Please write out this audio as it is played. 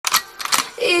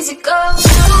easy go.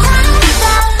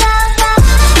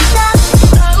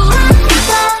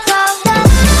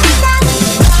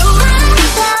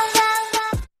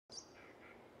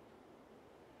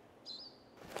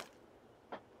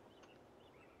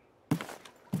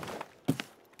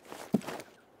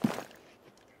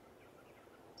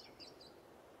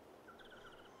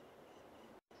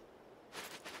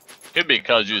 Could be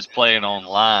because you was playing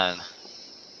online.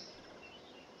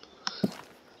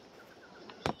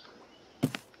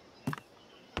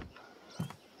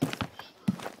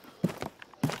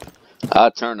 I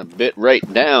turned the bit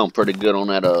rate down pretty good on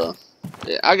that.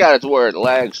 Yeah, I got it to where it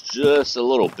lags just a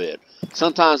little bit.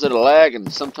 Sometimes it'll lag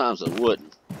and sometimes it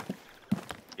wouldn't.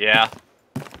 Yeah.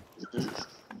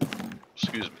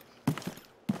 Excuse me.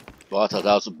 Well, I thought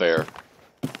that was a bear.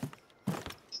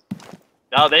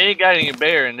 No, they ain't got any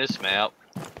bear in this map.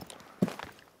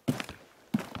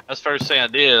 That's the first thing I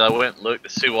did. I went and looked to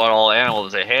see what all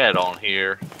animals they had on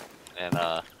here. And,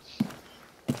 the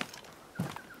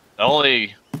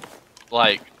only,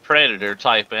 like, predator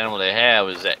type animal they have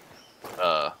is that,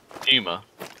 Puma,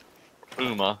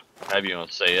 however you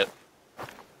want to say it.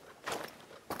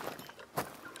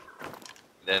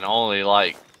 Then only,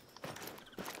 like,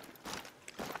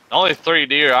 the only 3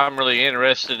 deer I'm really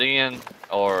interested in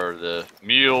are the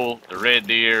mule, the red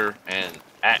deer, and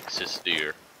axis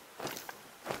deer.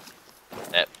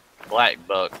 That black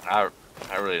buck, I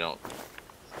really don't.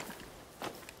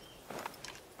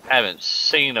 Haven't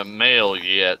seen a male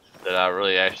yet that I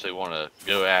really actually want to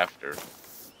go after.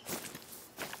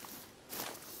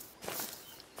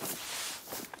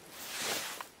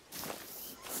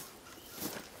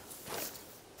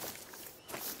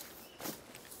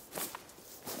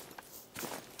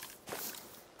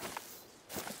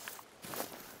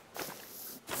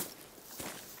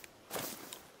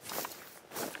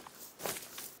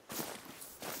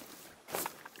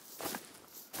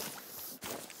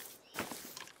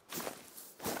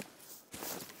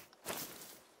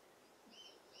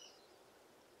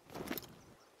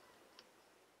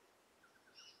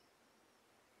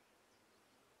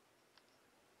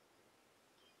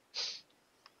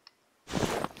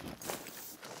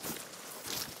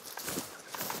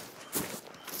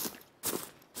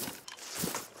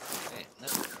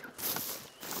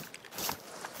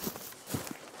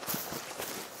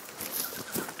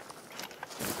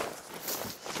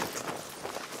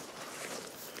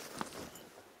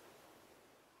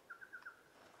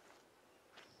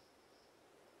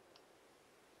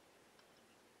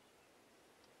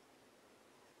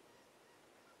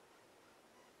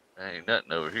 There ain't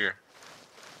nothing over here.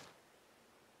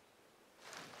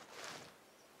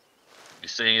 You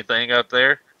see anything up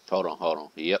there? Hold on.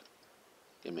 Yep.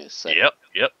 Give me a second.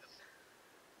 Yep.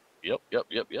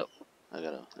 I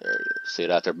gotta, there it is. See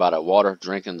it out there by the water?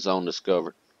 Drinking zone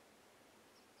discovered.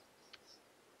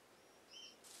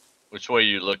 Which way are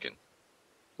you looking?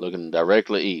 Looking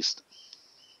directly east.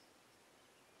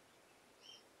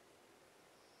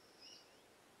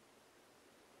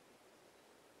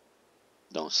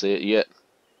 Don't see it yet.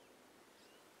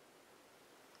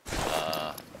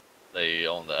 They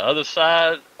on the other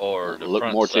side or the Look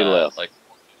front more side? to the left. Like,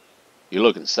 You're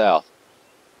looking south.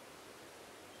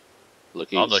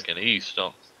 Look east. I'm looking east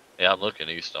on. Yeah, I'm looking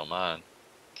east on mine.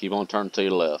 Keep on turning to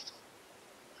your left.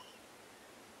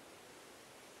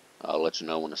 I'll let you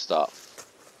know when to stop.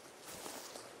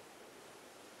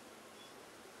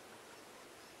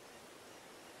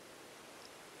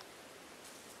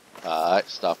 Alright,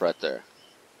 stop right there.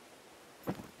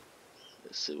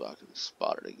 Let's see if I can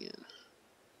spot it again.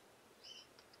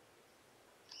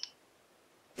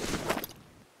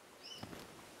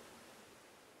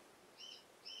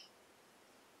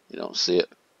 You don't see it?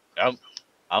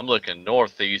 I'm looking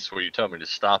northeast where you told me to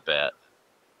stop at.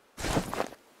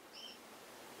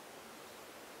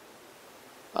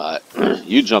 Alright,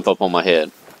 you jump up on my head.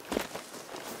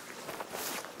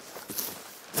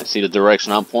 And see the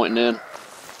direction I'm pointing in?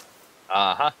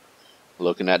 Uh-huh.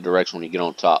 Look in that direction when you get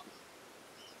on top.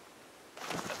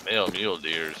 The male mule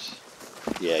deers.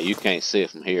 Yeah, you can't see it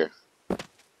from here.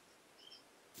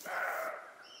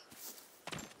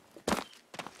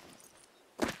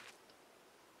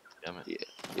 Damn it.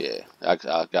 Yeah. I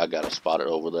got to spot it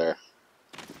over there.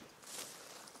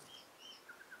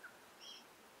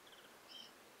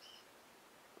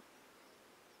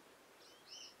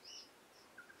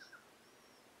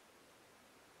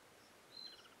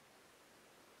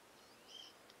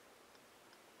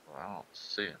 Well, I don't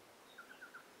see it.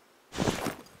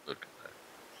 Look at that.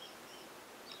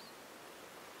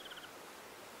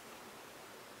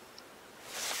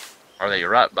 Are they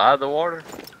right by the water?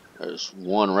 There's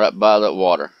one right by that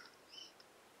water.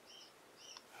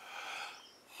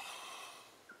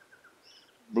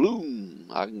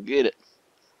 I can get it.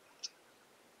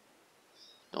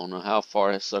 Don't know how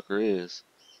far that sucker is.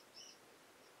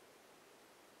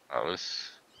 Oh,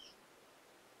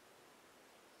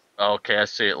 okay, I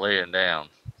see it laying down.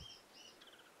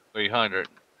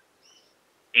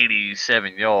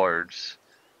 387 yards.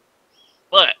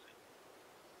 But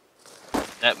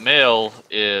that male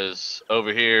is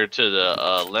over here to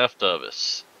the left of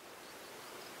us.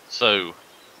 So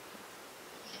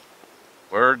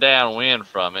we're downwind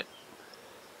from it.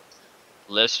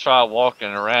 Let's try walking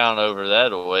around over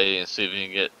that way and see if we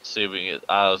can get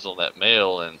eyes on that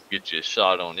male and get you a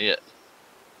shot on it.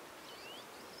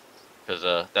 Cause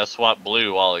that swat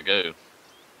blew a while ago.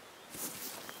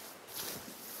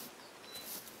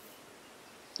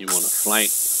 You want to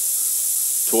flank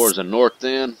towards the north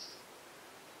then?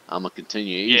 I'm gonna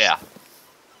continue east.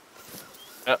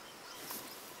 Yeah.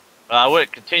 I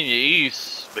would continue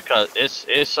east because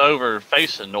it's over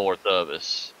facing north of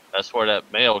us. That's where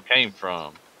that male came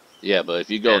from. Yeah, but if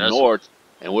you go north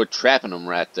and we're trapping him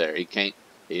right there, he can't.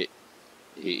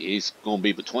 He's gonna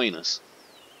be between us.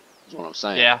 That's what I'm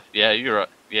saying. Yeah, you're right.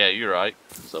 Yeah, you're right.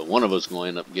 So one of us gonna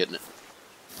end up getting it.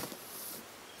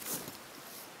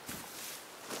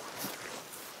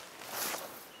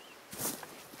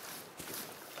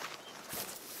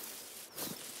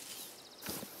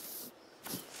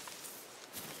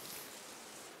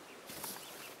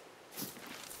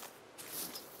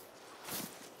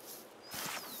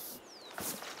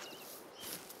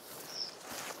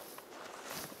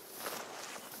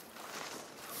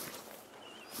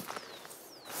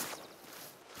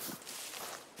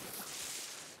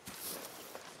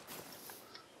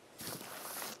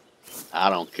 I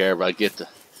don't care if I get to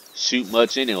shoot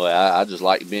much anyway. I just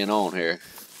like being on here.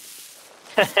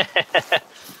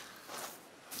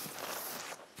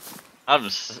 I'm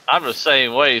the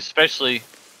same way, especially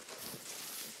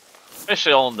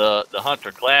on the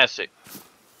Hunter Classic.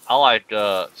 I like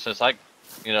since a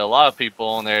lot of people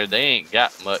on there, they ain't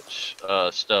got much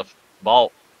stuff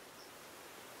bought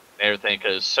and everything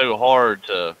because it's so hard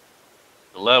to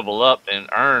level up and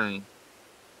earn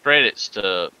credits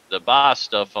to buy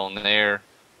stuff on there.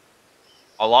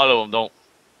 A lot of them don't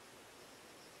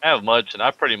have much, and I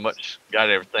pretty much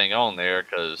got everything on there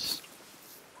because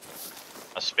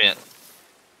I spent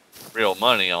real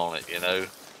money on it,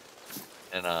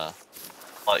 and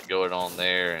like going on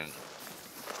there and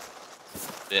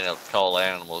being able to call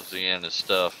animals in and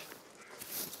stuff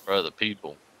for other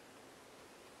people.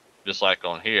 Just like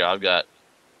on here, I've got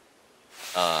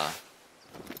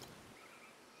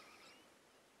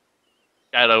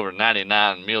over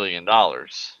 $99 million,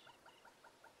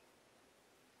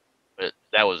 but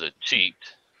that was a cheat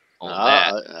on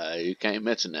that. You can't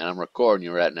mention that. I'm recording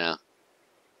you right now.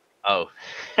 Oh.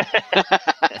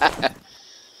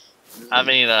 I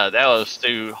mean, that was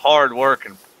through hard work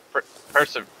and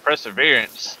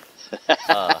perseverance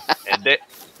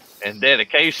and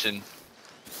dedication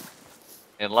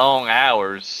and long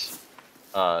hours.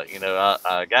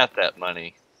 I got that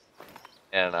money,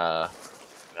 and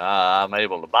I'm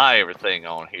able to buy everything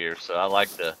on here. So I like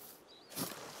to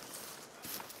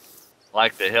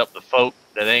help the folk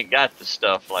that ain't got the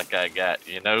stuff like I got.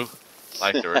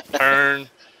 Like to return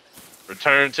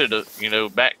to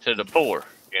the back to the poor.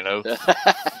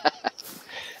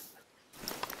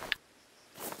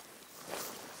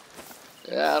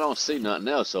 Yeah, I don't see nothing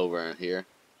else over in here.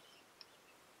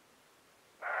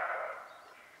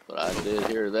 But I did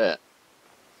hear that.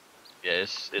 Yeah,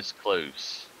 it's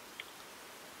close.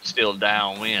 Still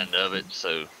downwind of it,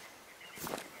 so.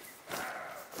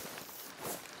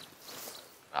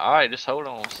 Alright, just hold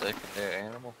on a second there,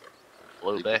 animal.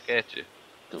 Blow back at you.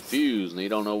 Confused and you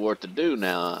don't know what to do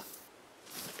now.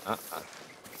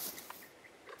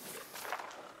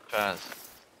 Try to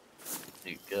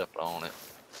sneak up on it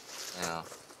now.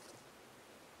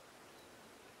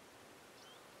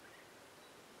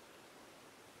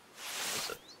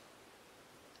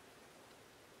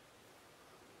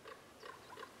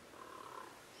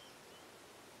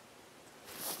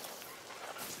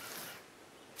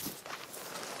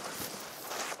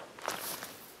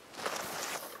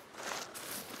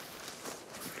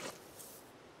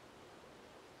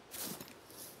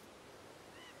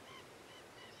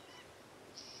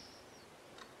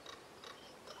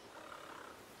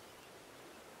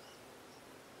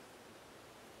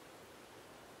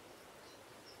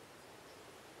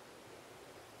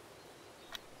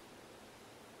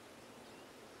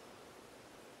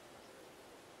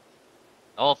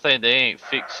 The only thing they ain't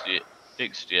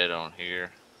fixed yet on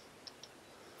here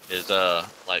is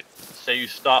like say you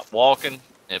stop walking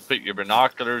and put your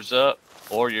binoculars up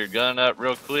or your gun up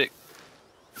real quick,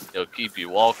 it'll keep you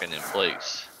walking in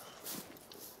place.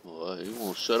 Well, he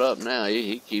won't shut up now.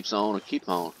 He keeps on and keep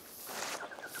on.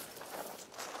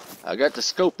 I got the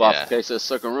scope off in Yeah, case that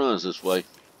sucker runs this way.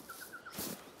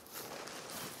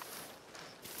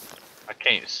 I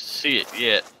can't see it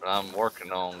yet, but I'm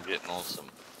working on getting on some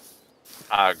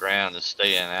higher ground and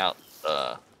staying out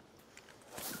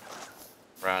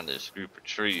around this group of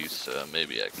trees, so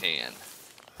maybe I can.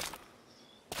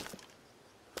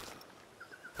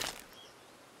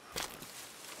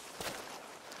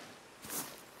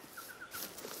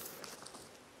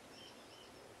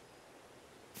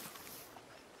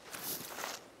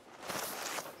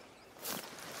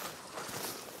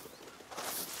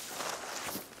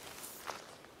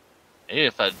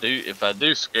 If I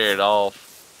do scare it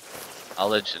off, I'll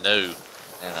let you know,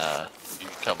 and you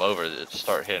can come over and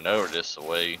start heading over this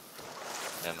way,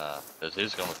 and cause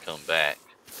he's gonna come back.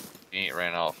 He ain't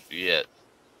ran off yet.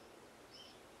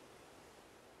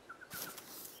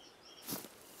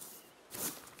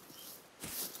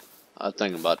 I'm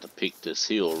thinking about to peek this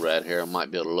hill right here. I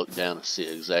might be able to look down and see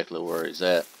exactly where he's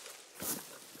at.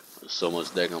 There's so much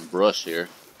daggone brush here.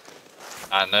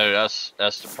 I know that's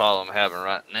the problem I'm having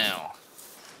right now.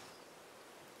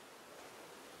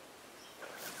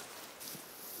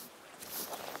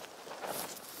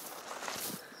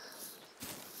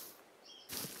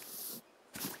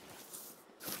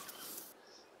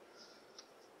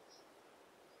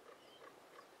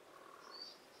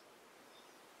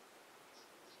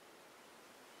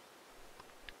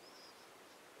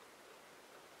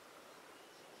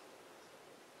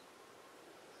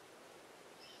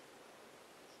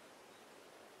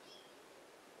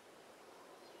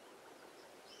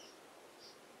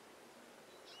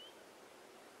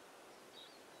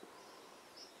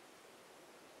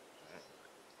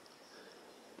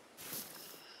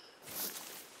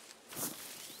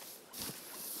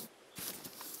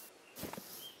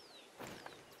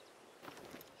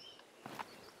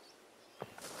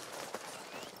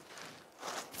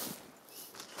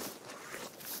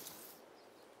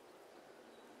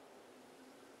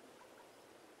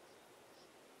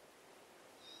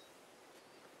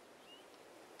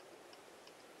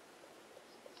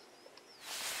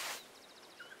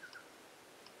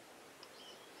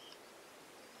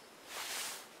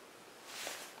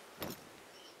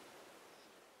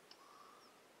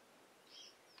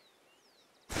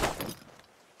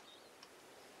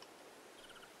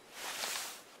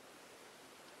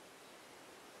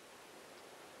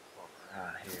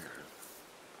 Right here.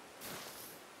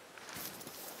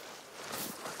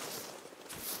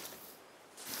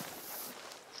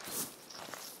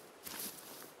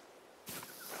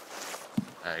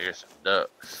 Here's some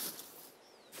ducks.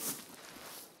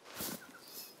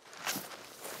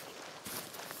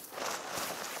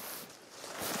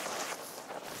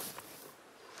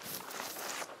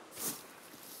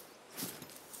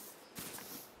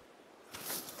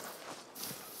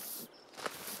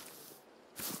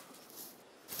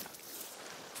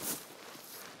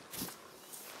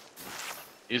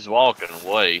 He's walking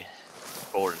away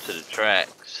according to the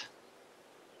tracks.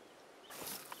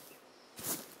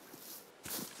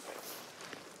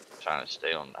 Trying to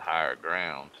stay on the higher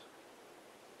ground.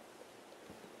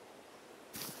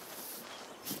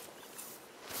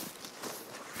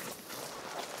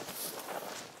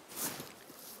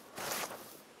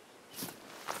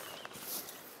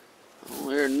 I don't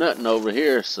hear nothing over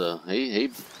here, so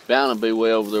he bound to be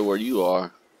way over there where you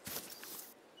are.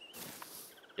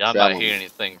 Yeah, I'm not hearing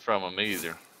anything from him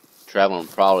either. Traveling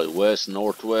probably west,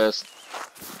 northwest.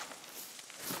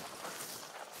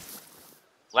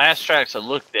 Last tracks I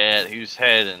looked at, he was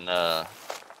heading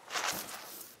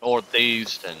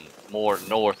northeast and more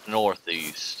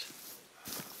northeast.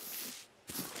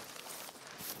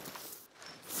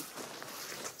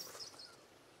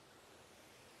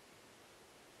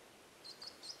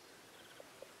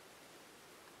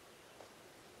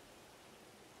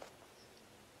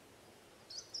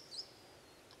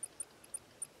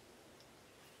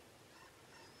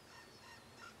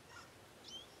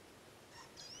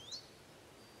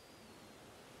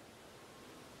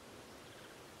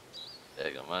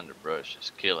 Daggum underbrush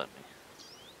is killing me.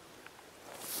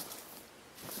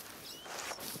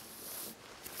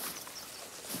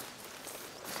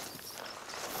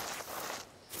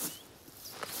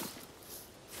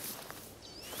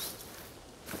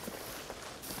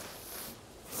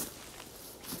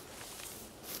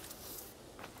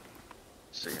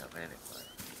 See him anyway.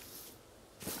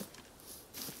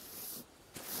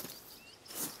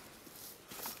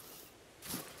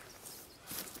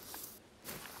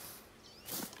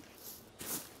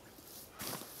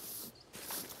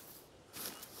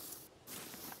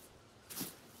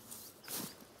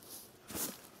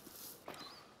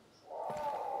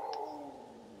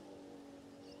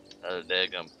 a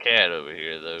daggum cat over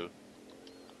here, though.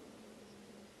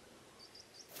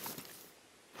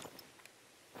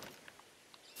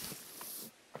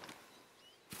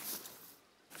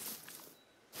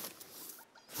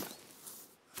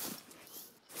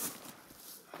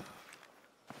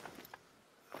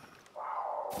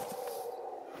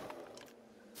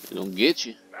 He gonna get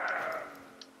you.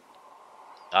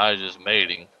 I was just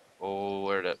mating. Oh,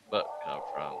 where'd that buck come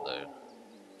from, though?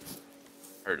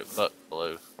 Heard a buck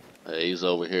blow. He's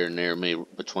over here near me,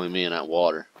 between me and that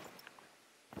water.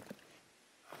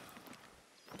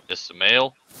 Just a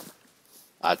male?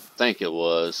 I think it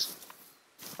was.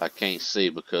 I can't see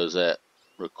because that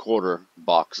recorder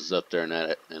box is up there in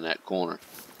that corner.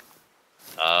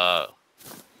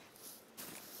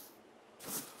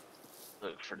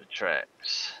 Look for the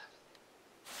tracks.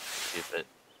 If it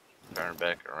turned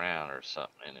back around or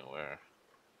something anywhere.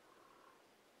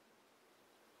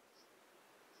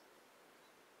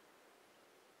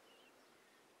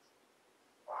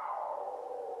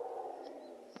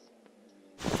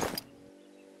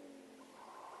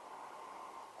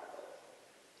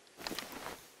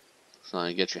 So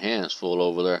you get your hands full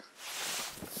over there.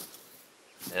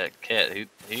 That cat,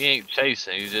 he ain't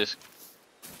chasing, he's just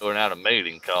going out a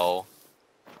mating call.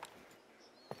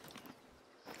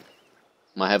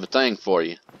 Might have a thing for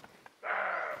you.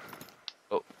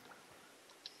 Oh.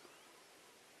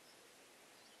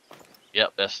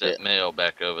 Yep, that's that male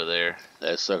back over there.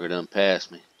 That sucker done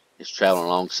passed me. He's traveling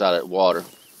alongside that water.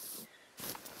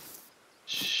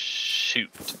 Shoot.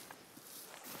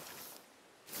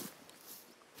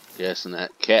 Guessing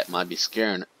that cat might be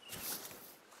scaring it.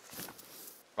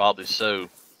 Probably so.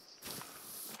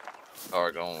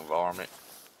 Cargo environment.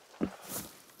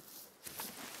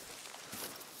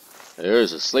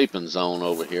 There's a sleeping zone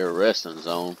over here, a resting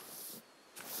zone.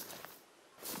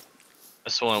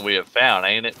 That's the one we have found,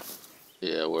 ain't it?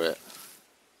 Yeah, we're at.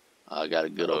 I got a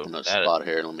good open up spot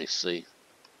here. Let me see.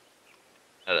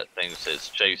 That thing says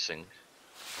chasing.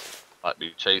 Might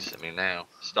be chasing me now,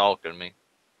 stalking me.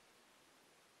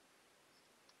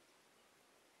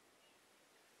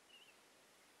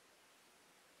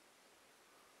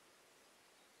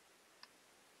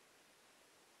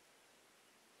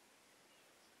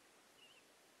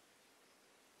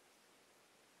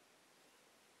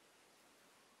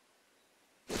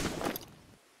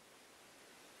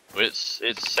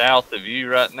 It's south of you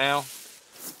right now.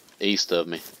 East of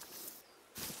me.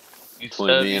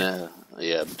 Between me and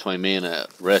between me and a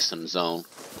resting zone.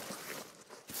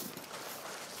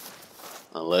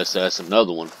 Unless that's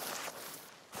another one.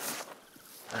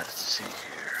 Let's see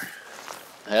here.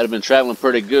 I had been traveling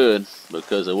pretty good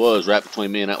because it was right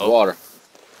between me and that water.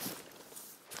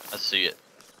 I see it.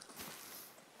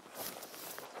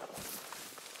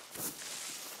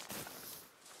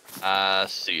 I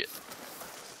see it.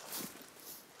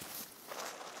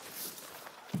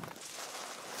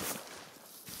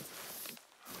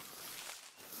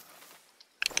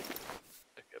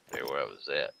 Back up there where I was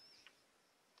at.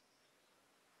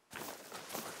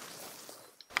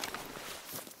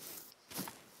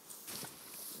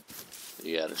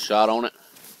 You got a shot on it?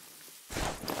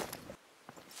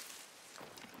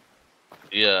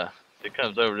 Yeah, if it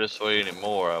comes over this way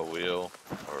anymore, I will.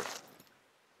 Or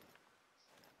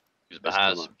he's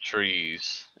behind some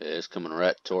trees. Yeah, it's coming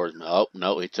right towards me. Oh,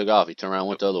 no, he took off. He turned around and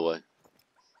went the other way.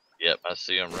 Yep, I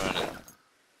see him running.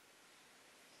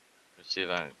 Let's see if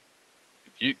I can.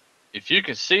 If you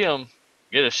can see him,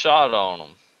 get a shot on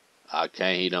him. I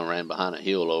can't. He done ran behind a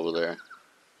hill over there.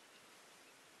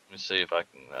 Let me see if I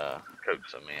can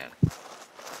coax him in.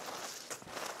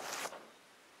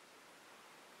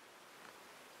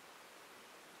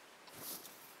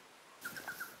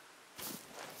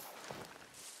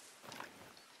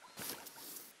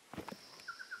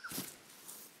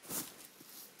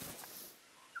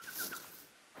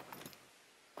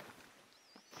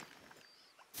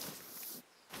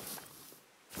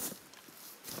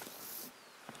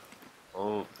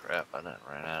 Oh crap, I done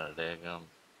ran out of daggum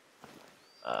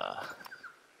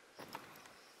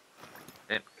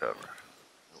tent cover.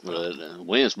 Well, the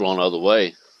wind's blowing the other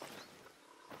way.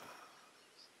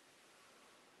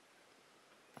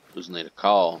 Just need a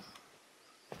call.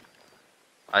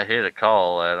 I hit a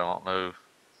call. I don't know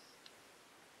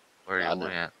where he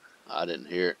went. I didn't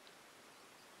hear it.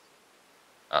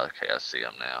 Okay, I see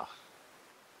him now.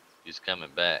 He's coming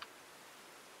back.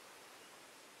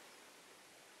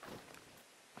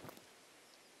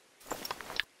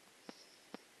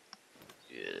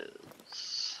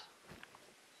 Yes.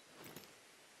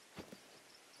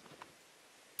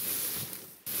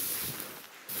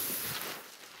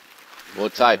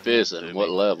 What type is it and what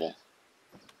level?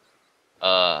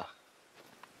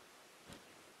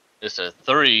 It's a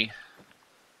 3,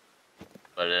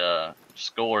 but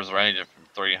scores ranging from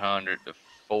 300 to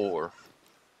 4.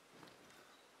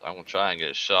 I'm gonna try and get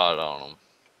a shot on them.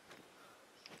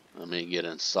 Let me get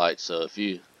in sight, so if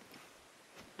you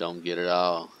don't get it,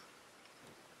 I'll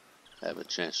have a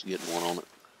chance to get one on it.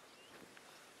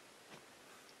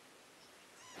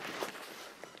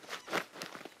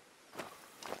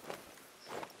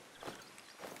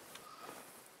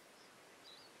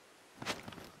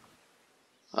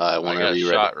 Alright, I whenever got a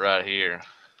you're ready. shot right here.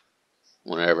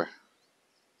 Whenever.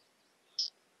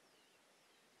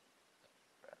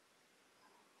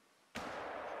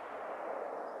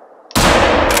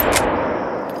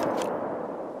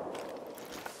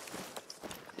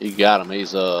 You got him.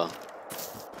 He's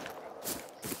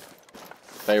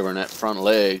favoring that front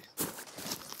leg.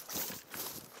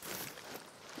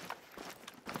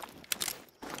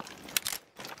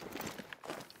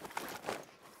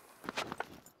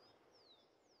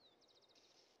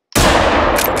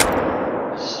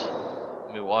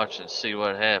 Let me watch and see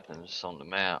what happens on the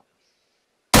map.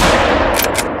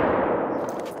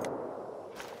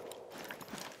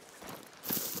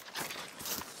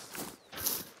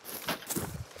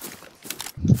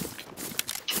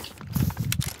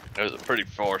 That was a pretty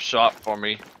far shot for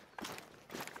me.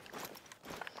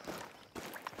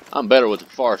 I'm better with the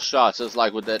far shots. It's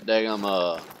like with that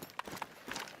daggum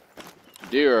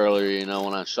deer earlier, you know,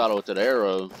 when I shot it with that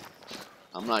arrow.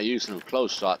 I'm not using them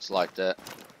close shots like that.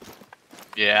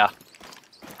 Yeah.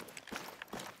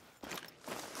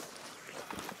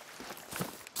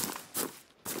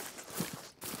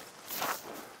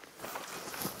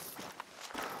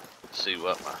 See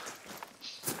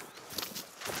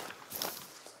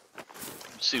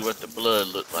what the blood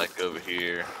looked like over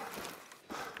here.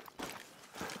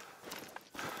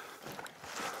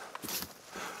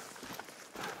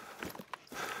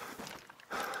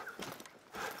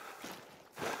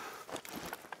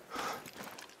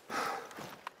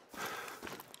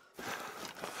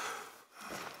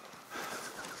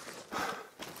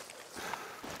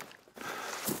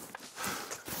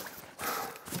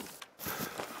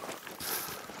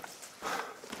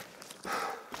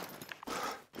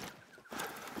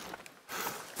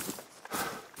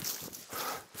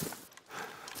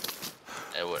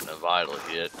 That wasn't a vital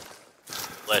hit.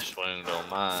 Flesh wound on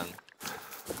mine.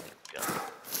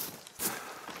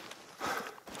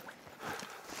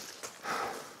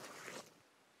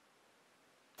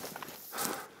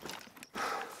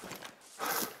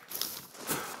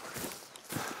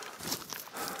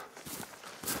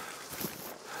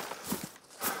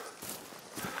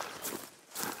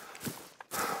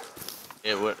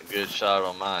 It wasn't a good shot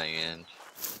on my end.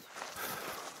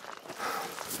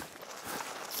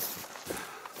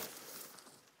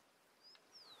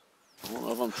 I don't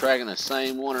know if I'm tracking the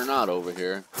same one or not over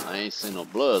here. I ain't seen no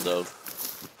blood though.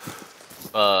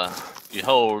 You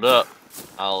hold up.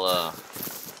 I'll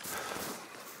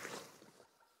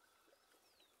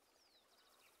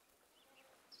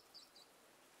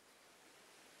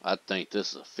I think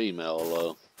this is a female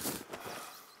though.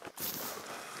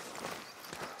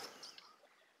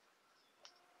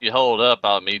 You hold up,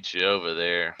 I'll meet you over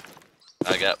there.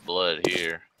 I got blood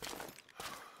here.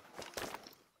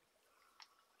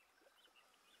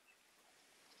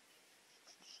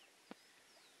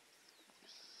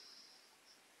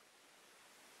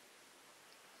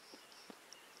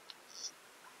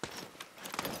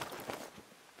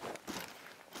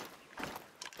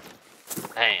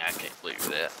 Dang, I can't believe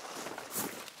that.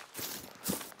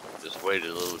 Just waited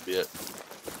a little bit.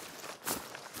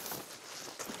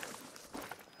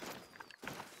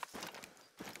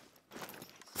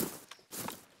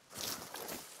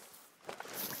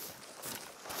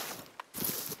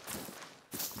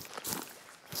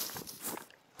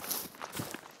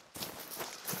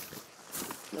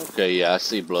 Okay, yeah, I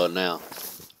see blood now.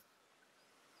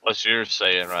 What's yours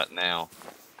saying right now?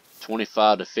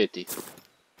 25 to 50.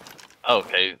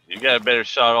 Okay, you got a better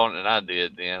shot on it than I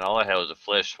did then. All I had was a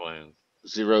flesh wound.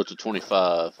 0 to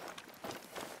 25.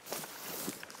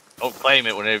 Don't claim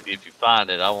it whenever if you find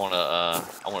it. I wanna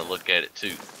look at it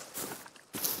too.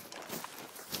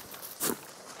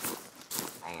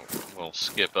 I'm gonna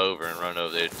skip over and run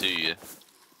over there to you.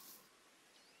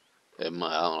 It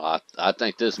might, I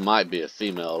think this might be a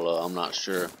female. I'm not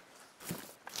sure.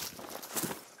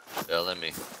 Let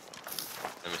me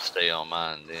stay on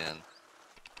mine then.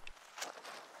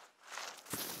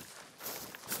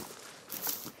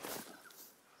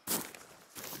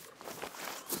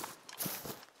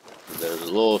 There's a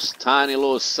little tiny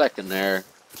little second there.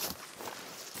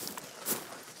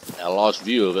 I lost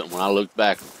view of it when I looked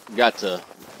back. Got to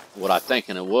what I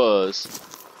thinking it was.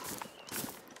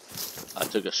 I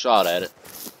took a shot at it.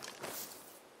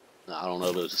 I don't know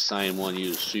if it was the same one you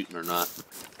was shooting or not.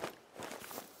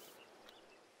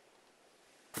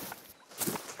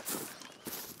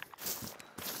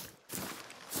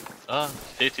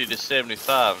 50 to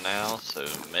 75 now, so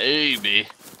maybe,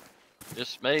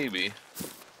 just maybe.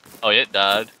 Oh, it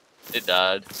died. It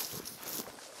died.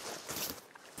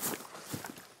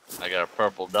 I got a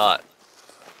purple dot.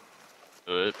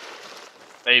 So it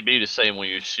may be the same one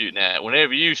you're shooting at.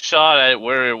 Whenever you shot at it,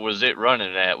 where was it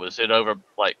running at? Was it over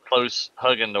like close,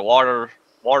 hugging the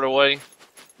waterway?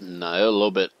 No, a little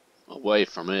bit away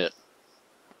from it.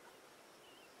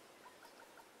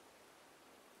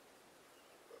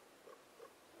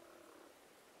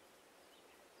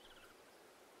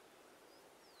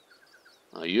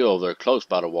 You over there close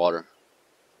by the water.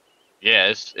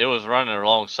 Yeah, it was running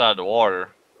alongside the water.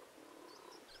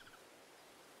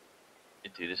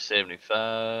 50 to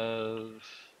 75.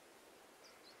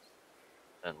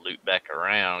 And loop back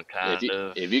around, kind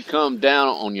of. If you come down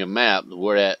on your map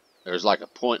where there's like a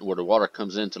point where the water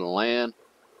comes into the land,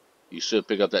 you should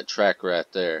pick up that track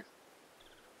right there.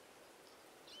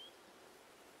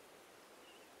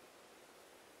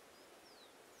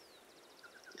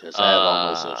 Because I have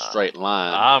almost a straight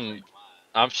line.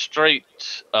 I'm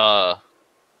straight. I'm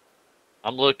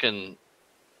looking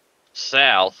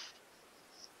south.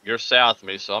 You're south of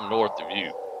me, so I'm north of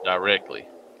you directly.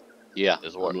 Yeah,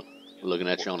 I'm looking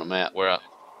at you on the map. Where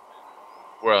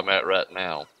I'm at right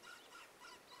now.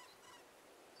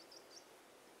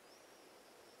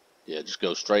 Yeah, just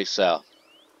go straight south.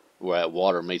 Where that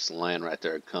water meets the land right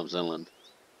there, it comes inland.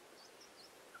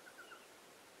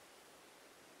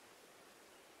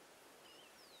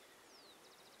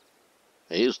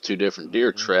 Here's two different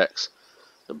deer tracks.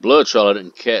 The blood trawler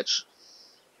didn't catch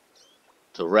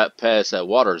till right past that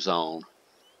water zone.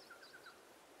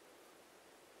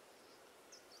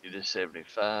 You did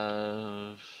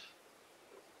 75.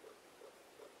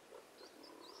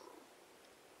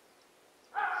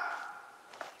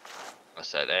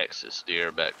 That's that axis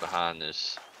deer back behind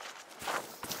this.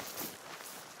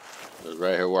 It's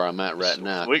right here where I'm at right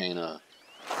now. I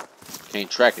can't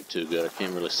track it too good. I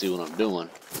can't really see what I'm doing.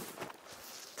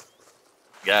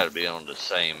 Got to be on the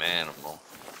same animal.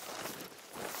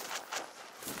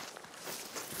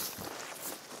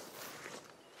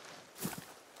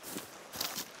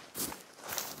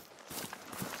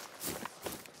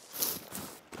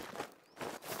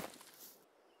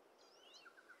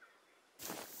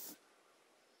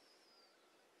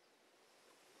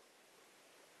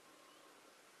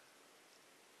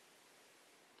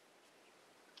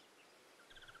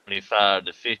 $25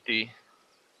 to $50.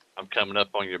 I'm coming up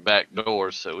on your back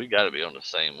door, so we got to be on the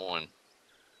same one.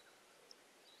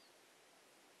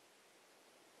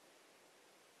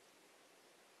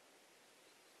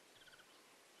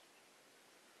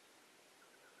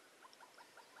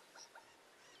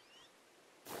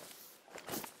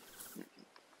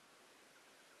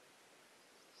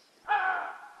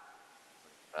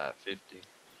 $5.50.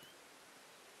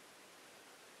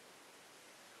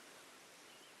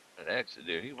 That exit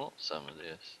there, he wants some of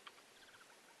this.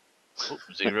 Oh,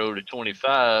 0 to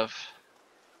 25.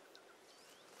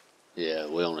 Yeah,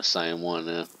 we're on the same one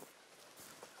now.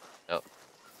 Yep.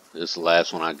 This is the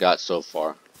last one I got so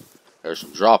far. There's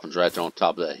some droppings right there on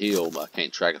top of that hill, but I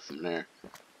can't track it from there.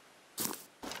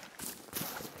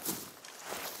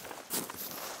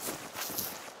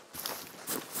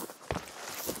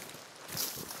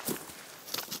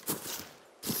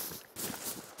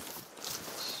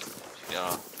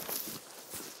 Yeah.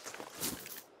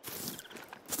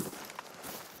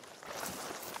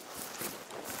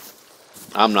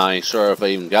 I'm not even sure if I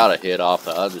even got a hit off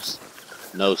it. I just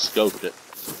no-scoped it.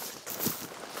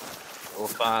 We'll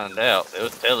find out. They'll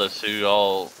tell us who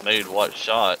all made what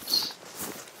shots.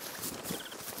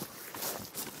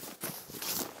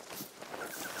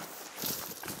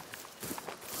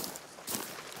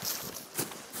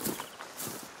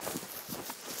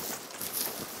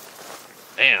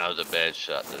 Man, that was a bad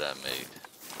shot that I made.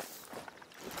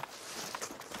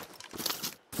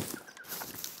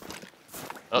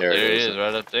 Oh, there it is,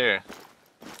 right up there.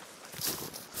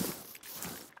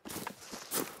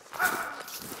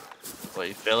 Well,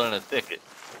 he fell in a thicket.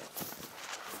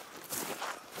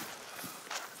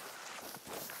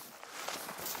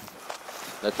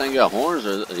 That thing got horns?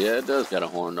 Yeah, it does got a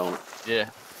horn on it. Yeah.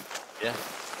 Yeah.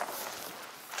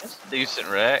 That's a decent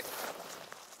rack.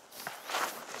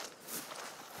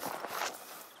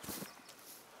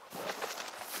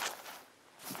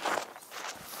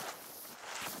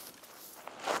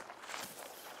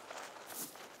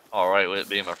 Alright, with it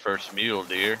being my first mule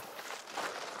deer.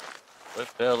 It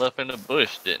fell up in the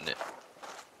bush, didn't it?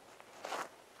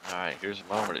 Alright, here's a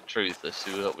moment of truth. Let's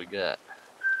see what we got.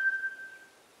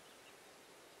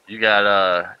 You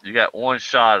got one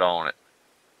shot on it.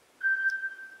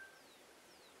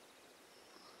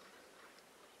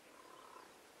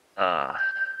 I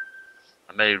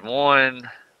made one.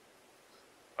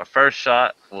 My first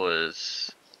shot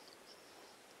was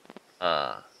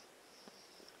oh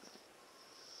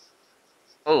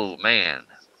man.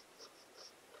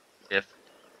 If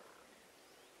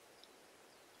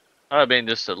I'd have been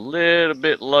just a little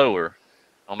bit lower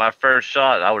on my first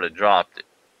shot, I would have dropped it.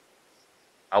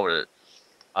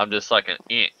 I'm just like an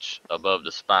inch above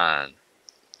the spine.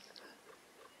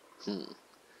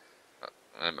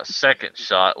 And my second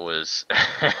shot was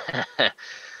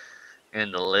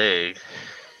in the leg,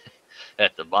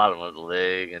 at the bottom of the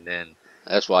leg, and then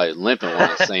That's why he's limping when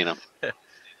I seen him.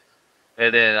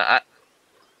 and then I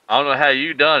don't know how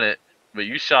you done it, but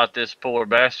you shot this poor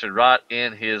bastard right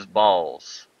in his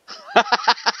balls.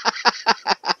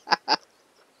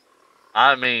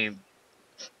 I mean,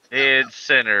 dead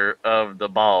center of the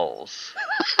balls.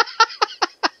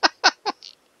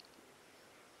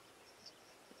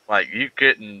 Like you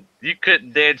couldn't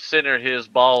dead center his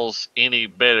balls any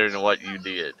better than what you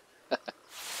did.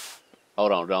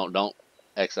 Hold on, don't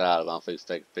exit out of it. I'm fixing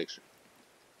to take a picture.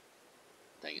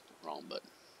 Dang it, wrong button.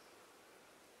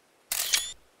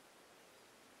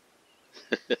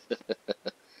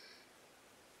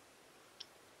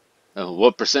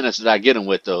 What percentage did I get him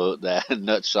with though? That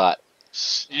nut shot.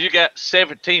 You got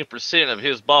 17% of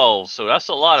his balls, so that's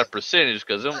a lot of percentage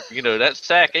because that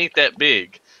sack ain't that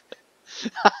big.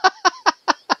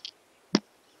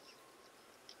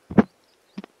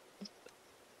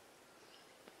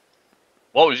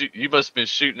 What was you must have been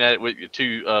shooting at it with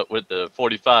your with the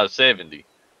 45-70.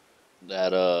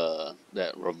 That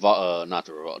not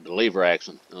the lever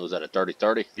action. Was that a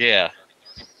 30-30? Yeah.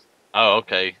 Oh,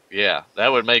 okay. Yeah, that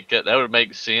would make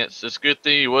sense. It's a good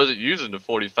thing he wasn't using the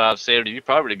 45-70. You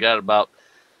probably got about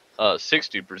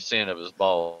 60% of his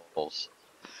balls.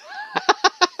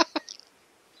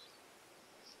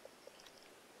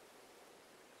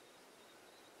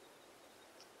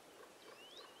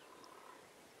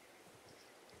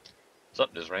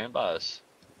 Something just ran by us.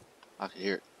 I can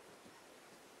hear it.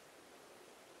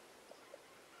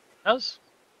 That was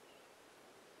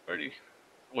pretty.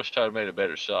 I wish I'd made a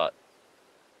better shot.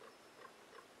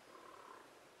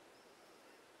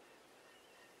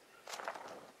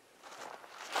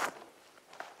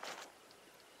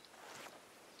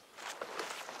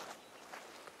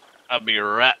 I'll be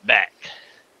right back.